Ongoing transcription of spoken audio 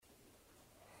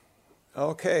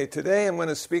Okay, today I'm going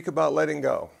to speak about letting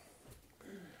go.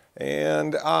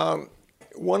 And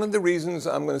one of the reasons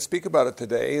I'm going to speak about it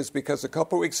today is because a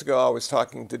couple weeks ago I was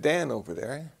talking to Dan over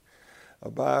there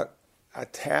about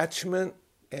attachment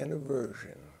and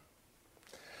aversion.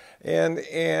 And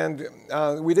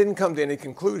we didn't come to any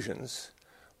conclusions,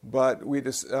 but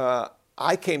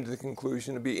I came to the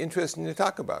conclusion it'd be interesting to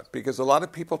talk about, because a lot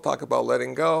of people talk about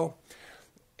letting go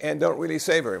and don't really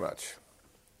say very much.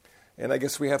 And I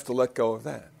guess we have to let go of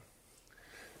that.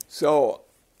 So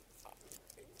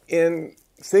in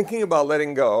thinking about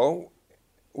letting go,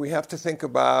 we have to think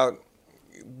about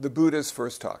the Buddha's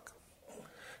first talk.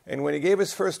 And when he gave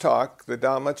his first talk, the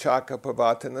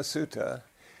Dhammacakkappavattana Sutta,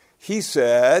 he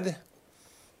said,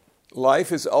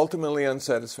 life is ultimately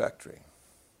unsatisfactory.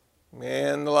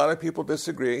 And a lot of people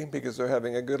disagree because they're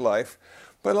having a good life,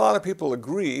 but a lot of people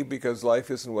agree because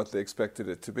life isn't what they expected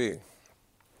it to be.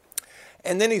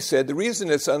 And then he said the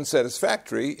reason it's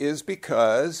unsatisfactory is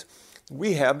because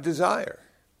we have desire.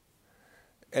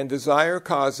 And desire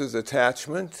causes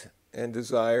attachment, and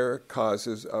desire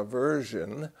causes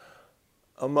aversion,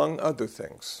 among other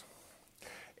things.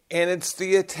 And it's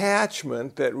the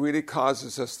attachment that really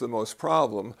causes us the most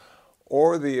problem,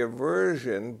 or the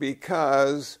aversion,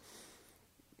 because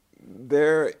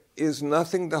there is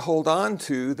nothing to hold on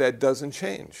to that doesn't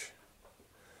change.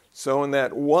 So in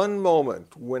that one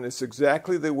moment when it's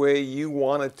exactly the way you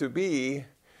want it to be,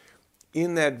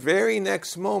 in that very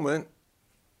next moment,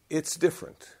 it's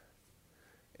different.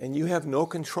 And you have no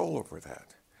control over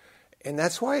that. And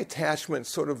that's why attachment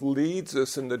sort of leads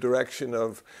us in the direction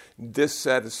of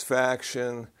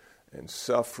dissatisfaction and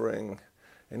suffering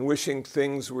and wishing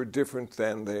things were different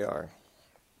than they are.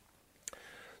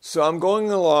 So I'm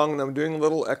going along and I'm doing a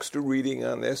little extra reading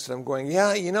on this, and I'm going,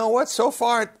 yeah, you know what? So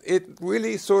far, it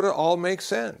really sort of all makes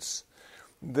sense.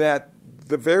 That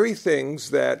the very things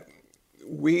that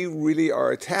we really are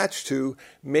attached to,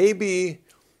 maybe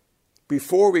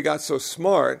before we got so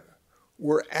smart,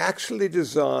 were actually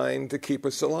designed to keep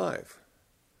us alive.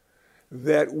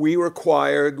 That we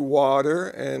required water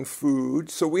and food,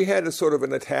 so we had a sort of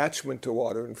an attachment to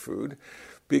water and food,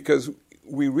 because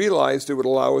we realized it would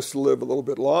allow us to live a little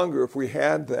bit longer if we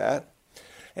had that.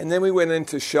 And then we went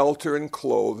into shelter and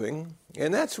clothing,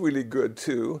 and that's really good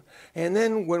too. And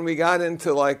then when we got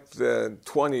into like the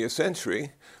 20th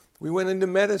century, we went into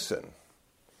medicine.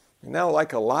 And now,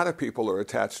 like a lot of people are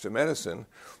attached to medicine,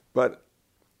 but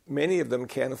many of them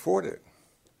can't afford it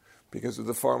because of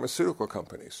the pharmaceutical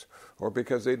companies or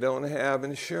because they don't have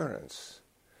insurance.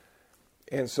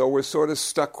 And so we're sort of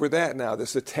stuck with that now,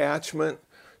 this attachment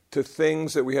to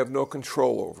things that we have no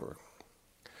control over.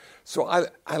 So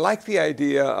I like the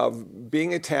idea of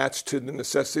being attached to the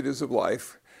necessities of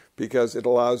life because it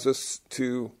allows us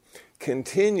to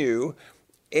continue,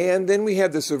 and then we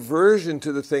have this aversion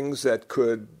to the things that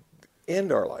could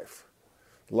end our life,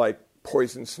 like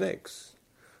poison snakes,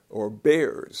 or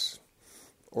bears,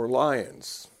 or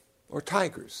lions, or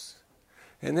tigers.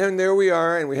 And then there we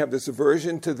are, and we have this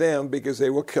aversion to them because they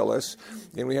will kill us.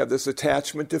 And we have this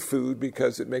attachment to food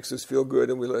because it makes us feel good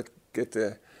and we get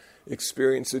to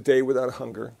experience a day without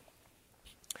hunger.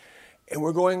 And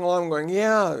we're going along going,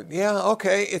 yeah,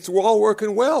 okay, it's all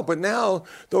working well. But now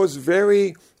those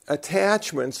very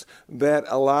attachments that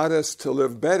allowed us to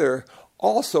live better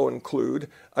also include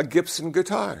a Gibson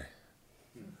guitar.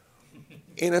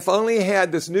 And if I only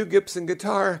had this new Gibson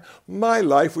guitar, my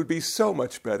life would be so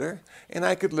much better, and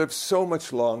I could live so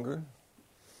much longer.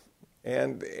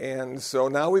 And so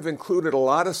now we've included a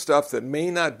lot of stuff that may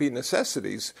not be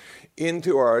necessities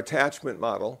into our attachment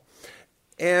model.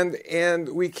 And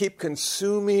we keep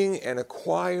consuming and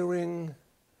acquiring,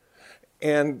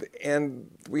 and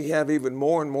we have even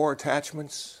more and more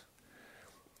attachments.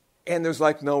 And there's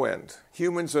like no end.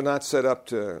 Humans are not set up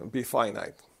to be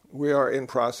finite. We are in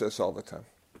process all the time.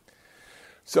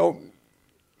 So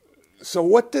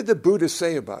what did the Buddha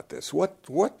say about this?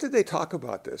 What did they talk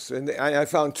about this? And I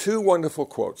found two wonderful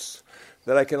quotes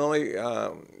that I can only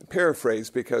paraphrase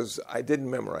because I didn't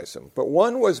memorize them. But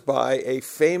one was by a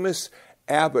famous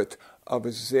abbot of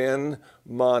a Zen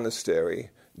monastery,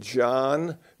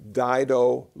 John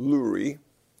Daido Loori,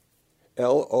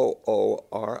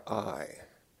 Loori.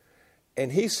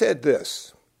 And he said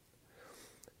this: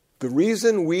 the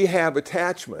reason we have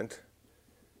attachment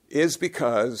is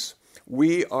because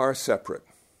we are separate.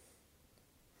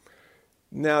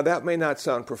 Now, that may not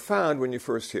sound profound when you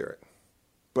first hear it,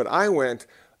 but I went,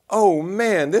 oh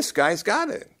man, this guy's got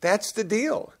it. That's the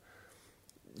deal.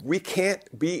 We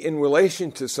can't be in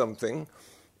relation to something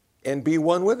and be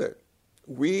one with it.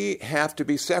 We have to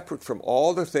be separate from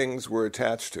all the things we're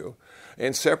attached to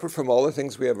and separate from all the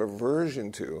things we have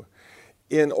aversion to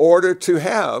in order to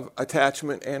have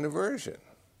attachment and aversion.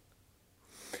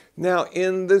 Now,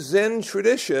 in the Zen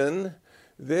tradition,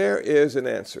 there is an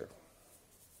answer.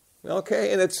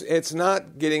 Okay, and it's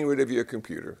not getting rid of your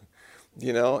computer.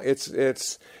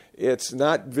 It's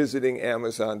not visiting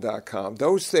Amazon.com.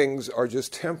 Those things are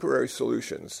just temporary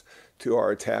solutions to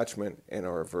our attachment and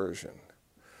our aversion.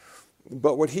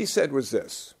 But what he said was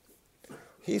this.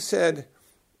 He said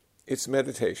it's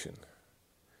meditation.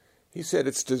 He said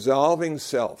it's dissolving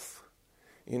self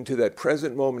into that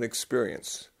present moment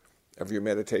experience of your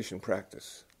meditation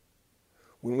practice.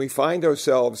 When we find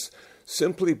ourselves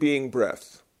simply being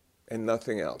breath and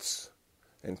nothing else,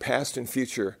 and past and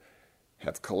future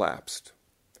have collapsed,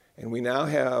 and we now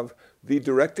have the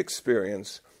direct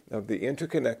experience of the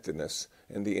interconnectedness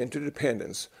and the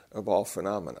interdependence of all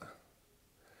phenomena.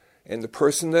 And the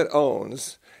person that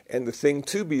owns and the thing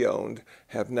to be owned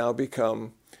have now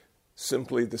become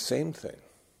simply the same thing.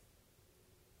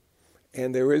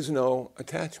 And there is no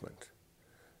attachment.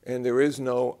 And there is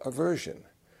no aversion.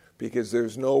 Because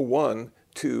there's no one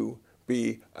to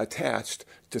be attached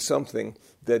to something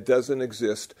that doesn't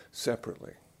exist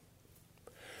separately.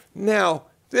 Now,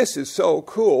 this is so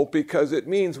cool because it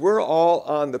means we're all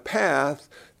on the path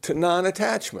to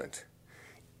non-attachment,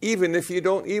 even if you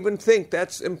don't even think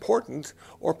that's important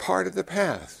or part of the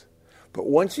path. But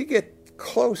once you get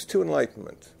close to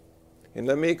enlightenment, and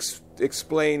let me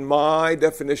explain my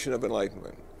definition of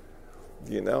enlightenment.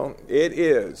 It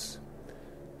is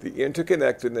the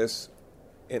interconnectedness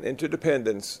and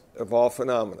interdependence of all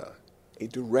phenomena, a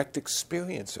direct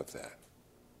experience of that.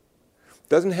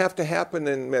 Doesn't have to happen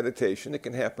in meditation. It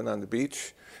can happen on the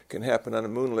beach. It can happen on a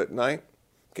moonlit night.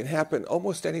 It can happen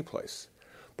almost any place.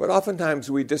 But oftentimes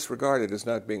we disregard it as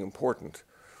not being important,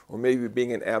 or maybe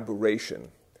being an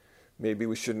aberration. Maybe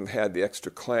we shouldn't have had the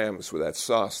extra clams with that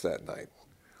sauce that night.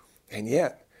 And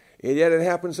yet it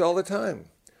happens all the time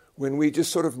when we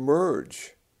just sort of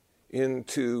merge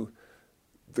into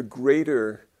the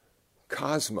greater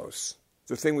cosmos,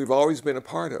 the thing we've always been a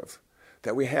part of,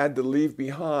 that we had to leave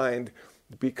behind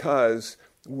because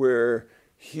we're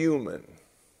human.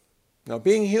 Now,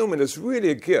 being human is really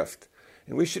a gift,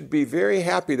 and we should be very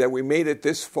happy that we made it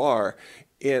this far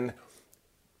in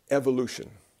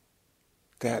evolution,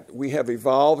 that we have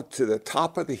evolved to the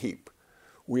top of the heap.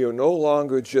 We are no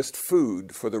longer just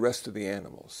food for the rest of the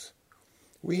animals.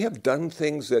 We have done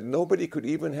things that nobody could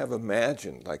even have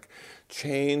imagined, like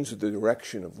changed the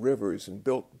direction of rivers and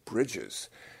built bridges,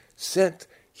 sent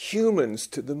humans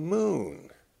to the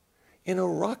moon in a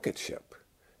rocket ship.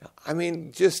 I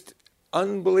mean, just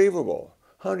unbelievable.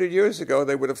 100 years ago,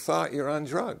 they would have thought you're on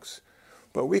drugs.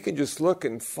 But we can just look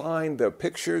and find the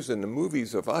pictures and the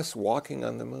movies of us walking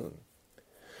on the moon.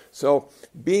 So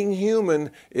being human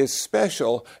is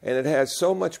special, and it has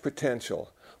so much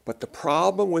potential. But the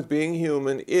problem with being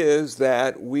human is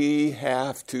that we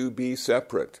have to be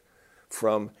separate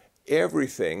from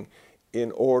everything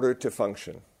in order to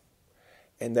function.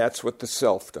 And that's what the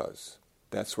self does.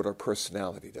 That's what our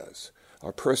personality does.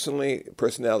 Our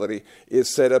personality is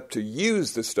set up to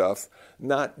use the stuff,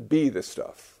 not be the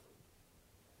stuff.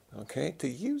 Okay? To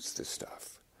use the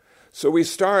stuff. So we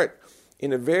start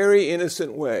in a very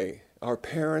innocent way. Our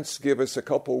parents give us a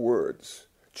couple words.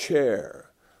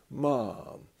 Chair,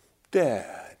 mom,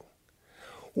 dad.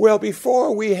 Well,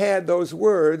 before we had those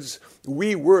words,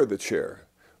 we were the chair.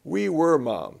 We were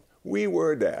mom. We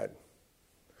were dad.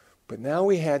 But now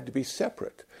we had to be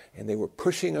separate, and they were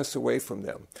pushing us away from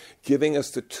them, giving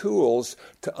us the tools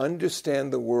to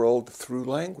understand the world through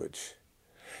language.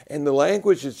 And the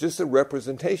language is just a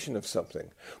representation of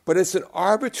something, but it's an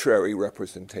arbitrary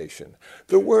representation.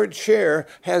 The word chair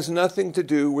has nothing to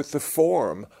do with the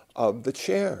form of the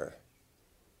chair.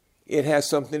 It has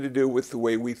something to do with the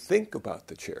way we think about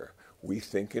the chair. We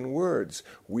think in words.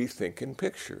 We think in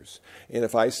pictures. And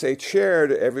if I say chair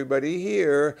to everybody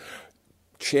here,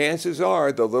 chances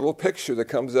are the little picture that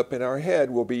comes up in our head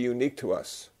will be unique to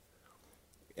us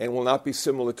and will not be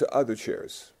similar to other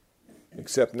chairs.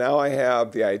 Except now I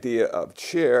have the idea of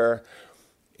chair,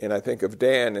 and I think of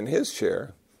Dan in his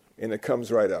chair, and it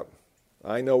comes right up.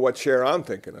 I know what chair I'm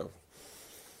thinking of.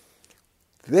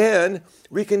 Then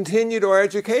we continued our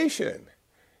education,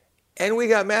 and we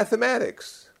got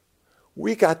mathematics.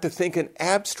 We got to think in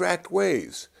abstract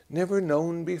ways, never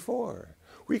known before.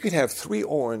 We could have 3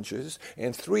 oranges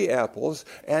and 3 apples,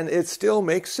 and it still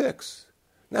makes 6.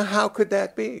 Now, how could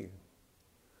that be?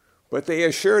 But they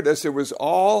assured us it was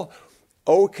all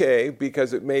okay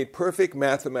because it made perfect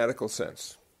mathematical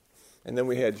sense. And then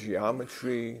we had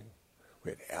geometry,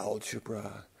 we had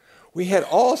algebra, We had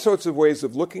all sorts of ways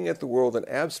of looking at the world in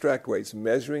abstract ways,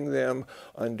 measuring them,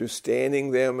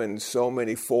 understanding them in so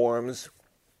many forms.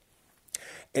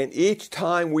 And each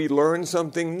time we learned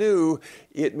something new,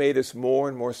 it made us more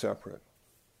and more separate.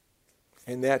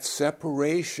 And that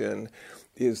separation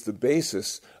is the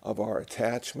basis of our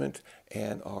attachment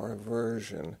and our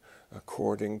aversion,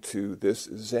 according to this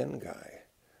Zen guy.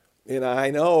 And I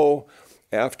know,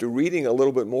 after reading a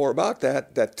little bit more about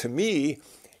that, that to me,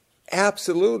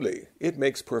 absolutely, it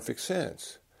makes perfect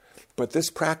sense. But this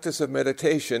practice of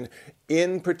meditation,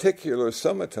 in particular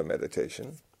samatha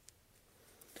meditation,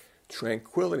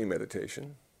 tranquility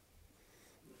meditation,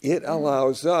 it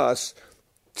allows us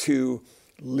to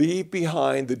leave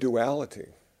behind the duality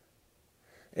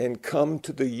and come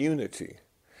to the unity.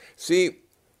 See,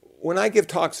 when I give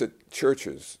talks at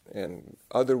churches and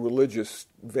other religious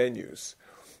venues,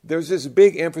 there's this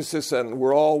big emphasis on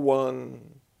we're all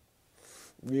one.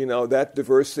 You know, that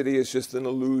diversity is just an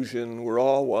illusion. We're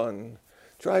all one.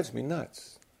 Drives me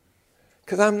nuts.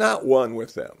 Because I'm not one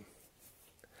with them.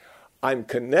 I'm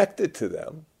connected to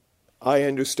them. I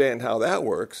understand how that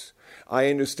works. I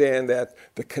understand that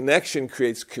the connection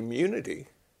creates community.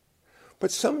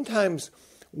 But sometimes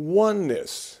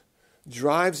oneness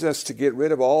drives us to get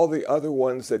rid of all the other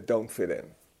ones that don't fit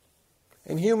in.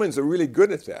 And humans are really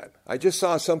good at that. I just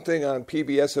saw something on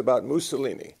PBS about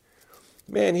Mussolini.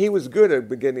 Man, he was good at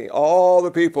beginning. All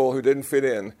the people who didn't fit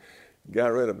in,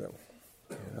 got rid of them.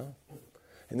 You know?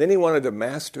 And then he wanted to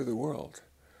master the world.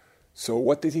 So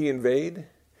what did he invade?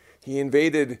 He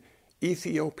invaded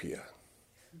Ethiopia.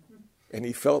 And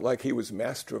he felt like he was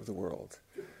master of the world.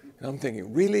 And I'm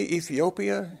thinking, really,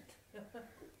 Ethiopia?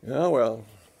 Oh, well.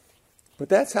 But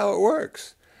that's how it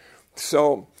works.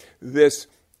 So this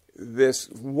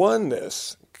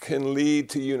oneness can lead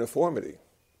to uniformity.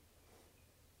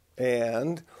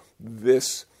 And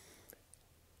this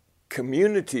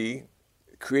community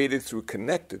created through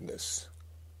connectedness,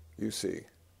 you see,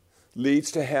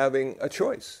 leads to having a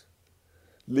choice,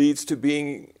 leads to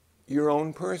being your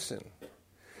own person.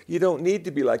 You don't need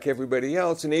to be like everybody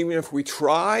else, and even if we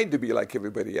tried to be like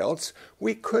everybody else,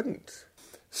 we couldn't.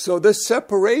 So this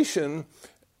separation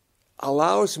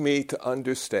allows me to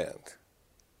understand.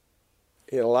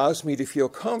 It allows me to feel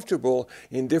comfortable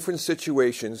in different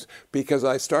situations because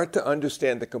I start to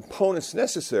understand the components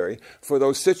necessary for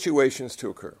those situations to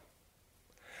occur.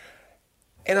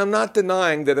 And I'm not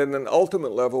denying that at an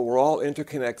ultimate level we're all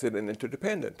interconnected and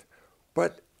interdependent.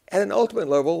 But at an ultimate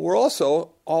level we're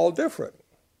also all different.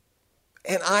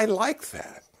 And I like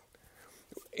that.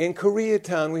 In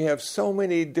Koreatown we have so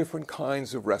many different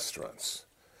kinds of restaurants.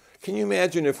 Can you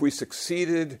imagine if we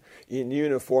succeeded in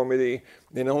uniformity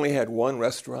and only had one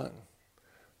restaurant?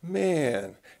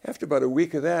 Man, after about a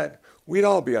week of that, we'd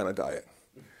all be on a diet.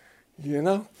 You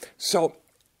know? So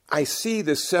I see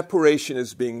this separation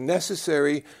as being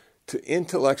necessary to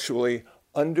intellectually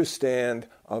understand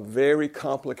a very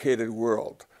complicated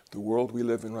world, the world we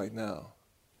live in right now.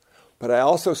 But I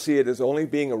also see it as only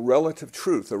being a relative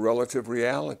truth, a relative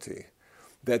reality.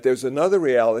 That there's another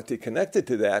reality connected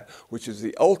to that, which is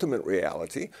the ultimate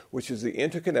reality, which is the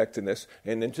interconnectedness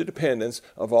and interdependence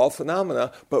of all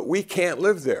phenomena, but we can't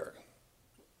live there.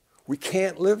 We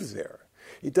can't live there.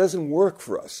 It doesn't work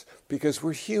for us because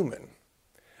we're human.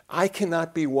 I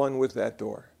cannot be one with that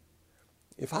door.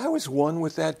 If I was one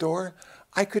with that door,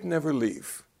 I could never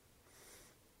leave.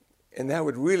 And that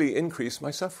would really increase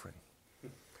my suffering.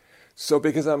 So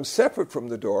because I'm separate from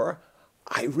the door,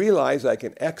 I realize I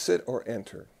can exit or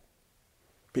enter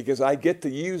because I get to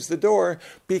use the door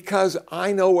because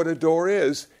I know what a door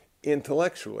is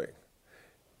intellectually.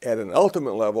 At an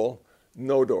ultimate level,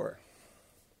 no door.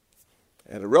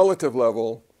 At a relative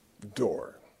level,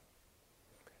 door.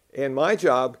 And my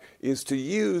job is to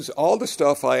use all the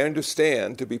stuff I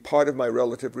understand to be part of my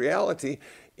relative reality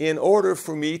in order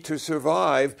for me to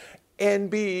survive and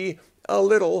be a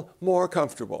little more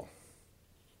comfortable.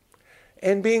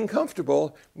 And being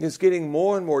comfortable is getting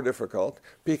more and more difficult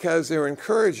because they're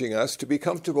encouraging us to be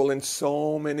comfortable in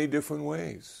so many different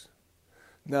ways.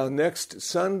 Now, next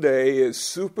Sunday is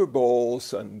Super Bowl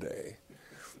Sunday.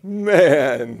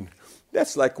 Man,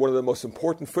 that's like one of the most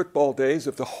important football days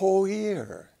of the whole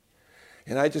year.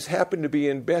 And I just happened to be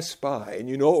in Best Buy, and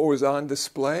you know what was on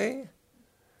display?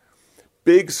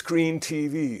 Big screen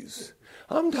TVs.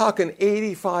 I'm talking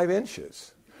 85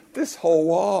 inches. This whole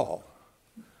wall.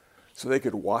 So they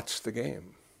could watch the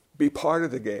game, be part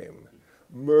of the game,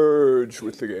 merge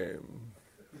with the game,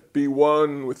 be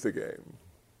one with the game.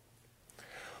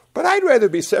 But I'd rather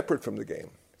be separate from the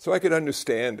game so I could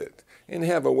understand it and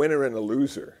have a winner and a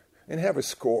loser and have a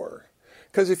score.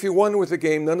 Because if you won with the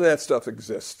game, none of that stuff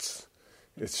exists.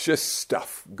 It's just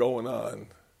stuff going on.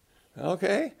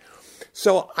 Okay?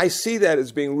 So I see that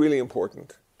as being really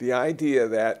important. The idea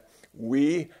that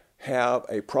we have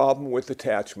a problem with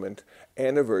attachment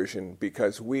and aversion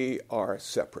because we are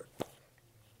separate.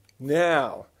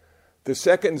 Now, the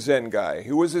second Zen guy,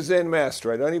 who was a Zen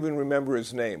master, I don't even remember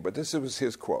his name, but this was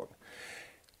his quote.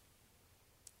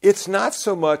 It's not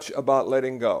so much about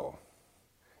letting go.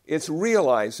 It's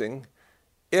realizing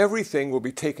everything will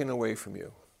be taken away from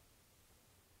you.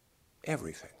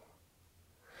 Everything.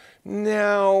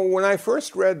 Now, when I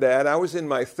first read that, I was in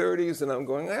my 30s and I'm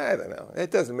going, I don't know,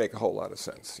 it doesn't make a whole lot of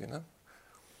sense,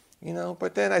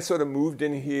 but then I sort of moved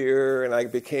in here and I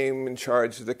became in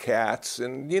charge of the cats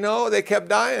and, they kept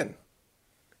dying.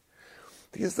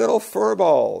 These little fur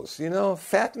balls,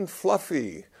 fat and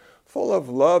fluffy, full of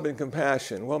love and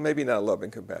compassion. Well, maybe not love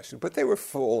and compassion, but they were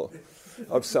full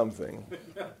of something.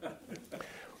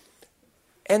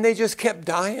 And they just kept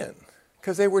dying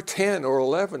because they were 10 or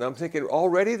 11. I'm thinking,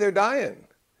 already they're dying.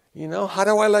 How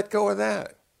do I let go of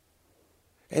that?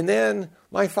 And then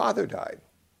my father died.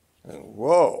 And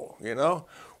whoa,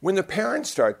 When the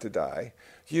parents start to die,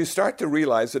 you start to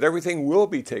realize that everything will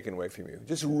be taken away from you,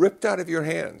 just ripped out of your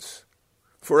hands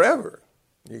forever.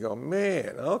 You go,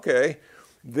 man, okay.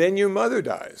 Then your mother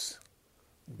dies.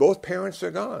 Both parents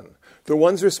are gone. The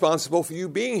one's responsible for you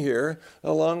being here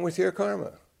along with your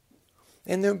karma.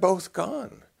 And they're both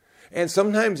gone. And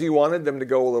sometimes you wanted them to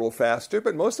go a little faster,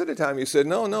 but most of the time you said,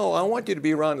 no, I want you to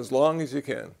be around as long as you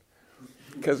can.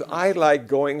 Because I like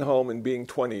going home and being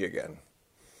 20 again,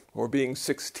 or being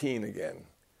 16 again,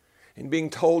 and being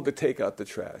told to take out the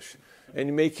trash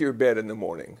and make your bed in the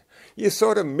morning. You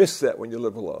sort of miss that when you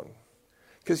live alone.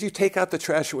 Because you take out the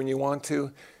trash when you want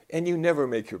to, and you never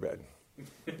make your bed.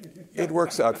 It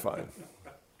works out fine.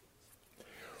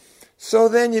 So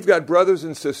then you've got brothers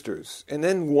and sisters, and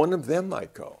then one of them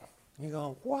might go. You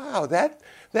go, wow,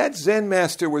 that Zen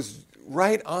master was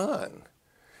right on.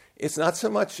 It's not so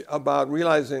much about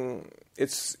realizing,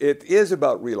 it is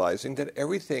about realizing that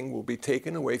everything will be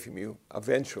taken away from you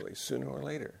eventually, sooner or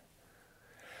later.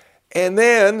 And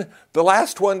then the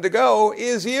last one to go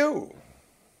is you.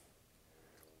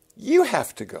 You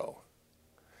have to go.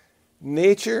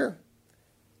 Nature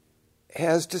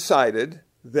has decided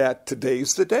that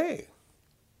today's the day.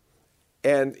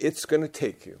 And it's going to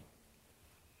take you.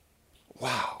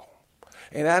 Wow.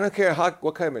 And I don't care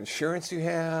what kind of insurance you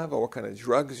have, or what kind of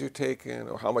drugs you're taking,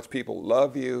 or how much people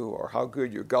love you, or how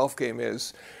good your golf game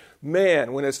is.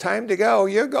 Man, when it's time to go,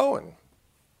 you're going.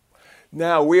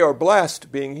 Now, we are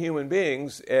blessed being human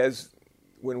beings, as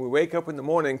when we wake up in the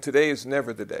morning, today is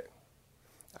never the day.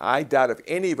 I doubt if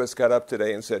any of us got up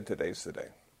today and said, today's the day.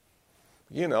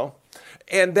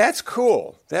 And that's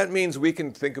cool. That means we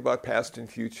can think about past and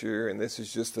future, and this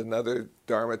is just another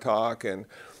Dharma talk, and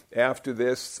after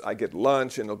this, I get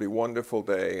lunch, and it'll be a wonderful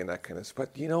day, and that kind of stuff.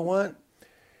 But you know what?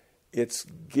 It's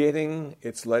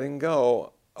letting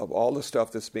go of all the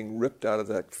stuff that's being ripped out of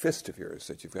that fist of yours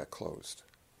that you've got closed.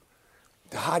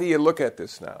 How do you look at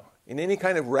this now? In any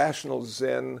kind of rational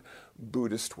Zen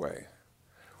Buddhist way.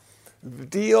 The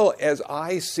deal, as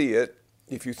I see it,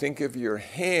 if you think of your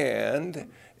hand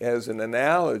as an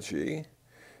analogy,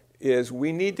 is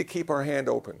we need to keep our hand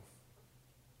open.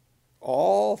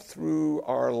 All through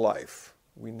our life,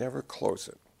 we never close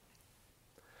it.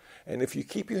 And if you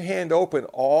keep your hand open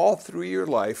all through your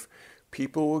life,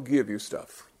 people will give you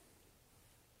stuff.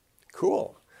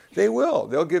 Cool. They will.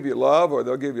 They'll give you love, or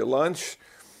they'll give you lunch,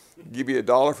 give you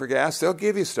 $1 for gas. They'll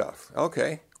give you stuff.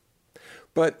 Okay.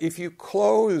 But if you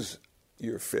close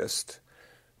your fist,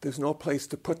 there's no place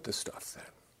to put the stuff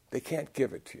then. They can't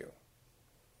give it to you.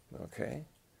 Okay?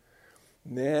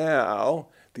 Now,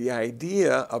 the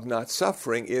idea of not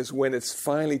suffering is when it's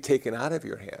finally taken out of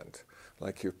your hand,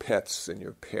 like your pets and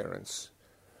your parents.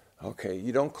 Okay,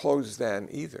 you don't close then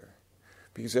either.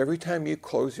 Because every time you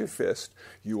close your fist,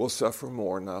 you will suffer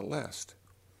more, not less.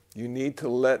 You need to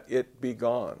let it be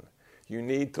gone. You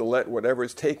need to let whatever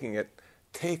is taking it,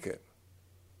 take it.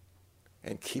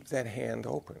 And keep that hand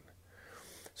open.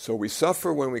 So we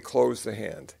suffer when we close the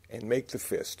hand and make the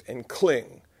fist and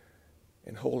cling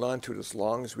and hold on to it as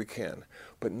long as we can.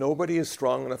 But nobody is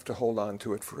strong enough to hold on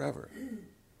to it forever.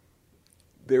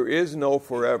 There is no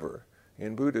forever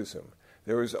in Buddhism.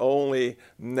 There is only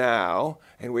now,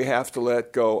 and we have to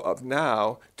let go of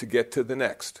now to get to the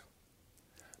next.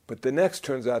 But the next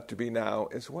turns out to be now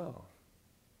as well.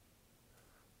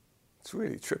 It's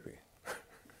really trippy.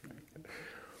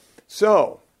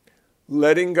 So,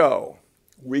 letting go.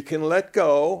 We can let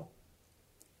go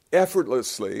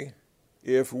effortlessly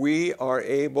if we are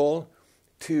able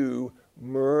to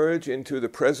merge into the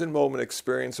present moment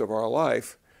experience of our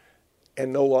life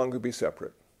and no longer be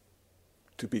separate,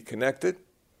 to be connected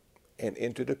and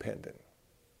interdependent.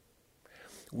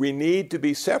 We need to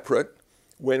be separate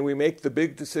when we make the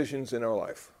big decisions in our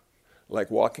life,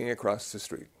 like walking across the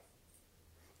street.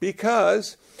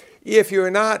 Because if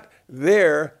you're not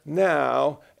there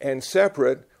now and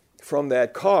separate from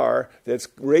that car that's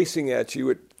racing at you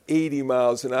at 80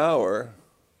 miles an hour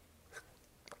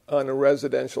on a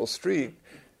residential street,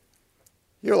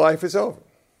 your life is over.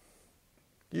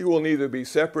 You will neither be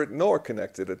separate nor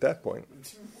connected at that point.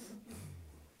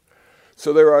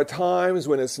 So there are times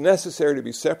when it's necessary to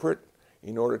be separate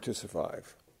in order to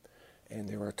survive. And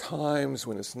there are times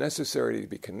when it's necessary to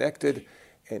be connected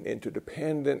and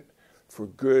interdependent for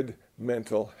good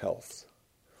mental health.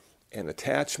 And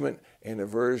attachment and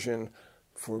aversion,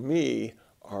 for me,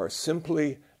 are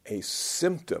simply a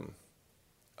symptom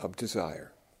of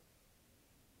desire.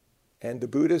 And the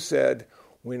Buddha said,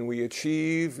 when we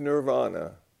achieve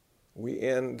nirvana, we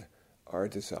end our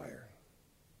desire.